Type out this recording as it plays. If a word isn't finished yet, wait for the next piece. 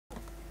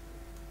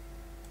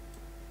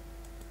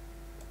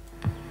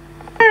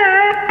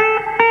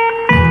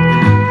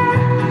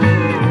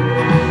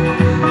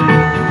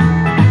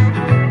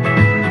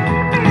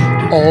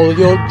all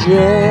your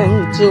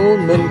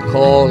gentlemen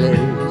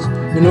callers,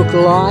 you look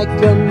like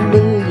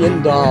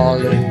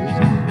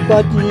 $1,000,000,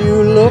 but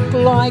you look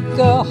like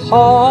a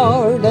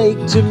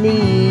heartache to me.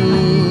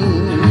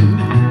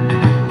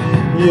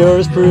 You're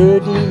as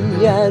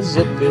pretty as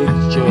a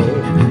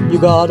picture, you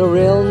got a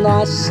real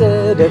nice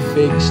set of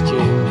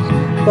fixtures,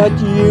 but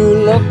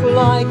you look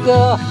like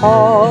a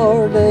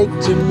heartache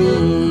to me.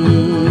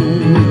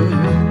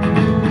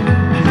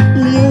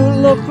 You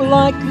look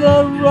like the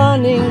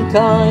running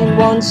kind,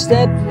 one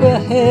step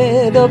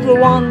ahead of the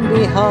one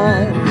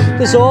behind.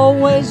 There's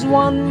always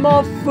one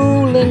more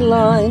fool in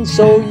line,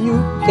 so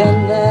you can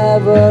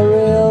have a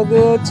real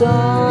good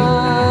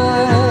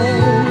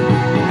time.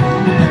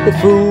 The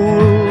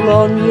fool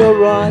on your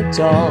right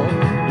arm,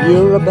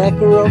 you're a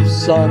backer of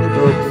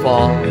Sunnybrook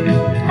Farm,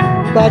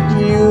 but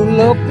you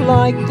look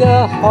like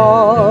a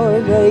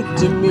heartache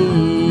to me.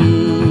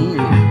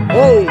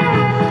 Hey!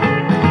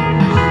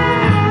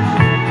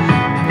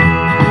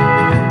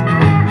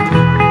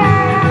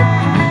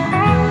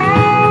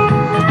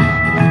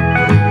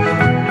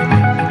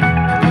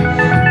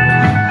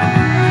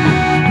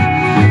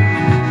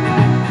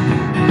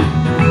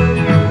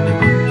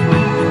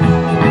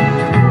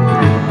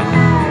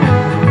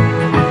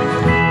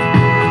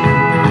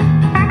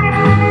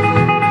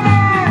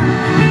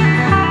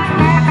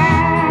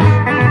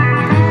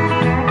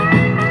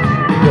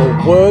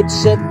 Words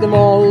set them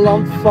all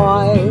on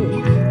fire,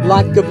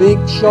 like a big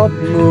shot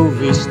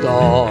movie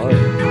star,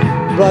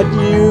 but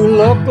you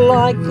look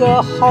like a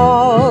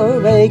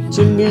heartache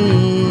to me.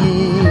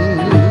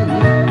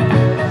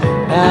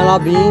 And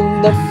I've been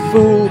the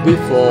fool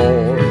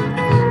before,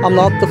 I'm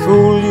not the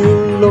fool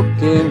you're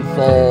looking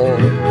for,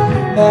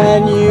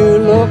 and you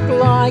look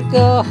like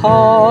a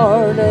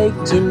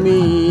heartache to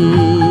me.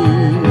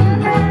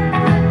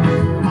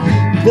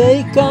 They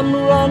come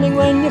running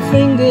when your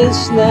fingers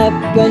snap,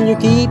 and you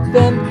keep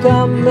them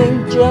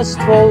coming just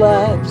for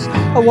laughs.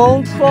 I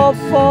won't fall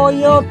for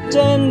your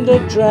tender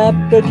trap,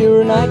 but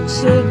you're an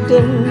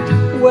accident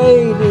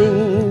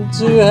waiting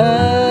to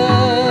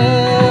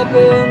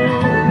happen.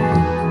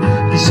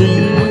 You see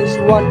is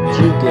what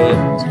you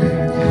get,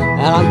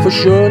 and I'm for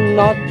sure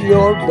not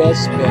your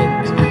best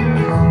bet.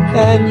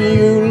 And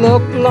you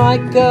look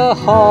like a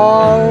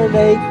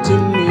heartache to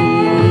me.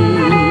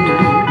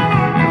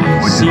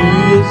 See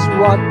is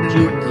what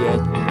you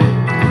get,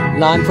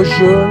 and I'm for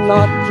sure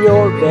not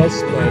your best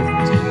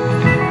bet.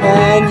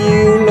 And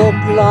you look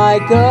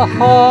like a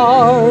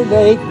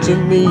heartache to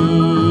me.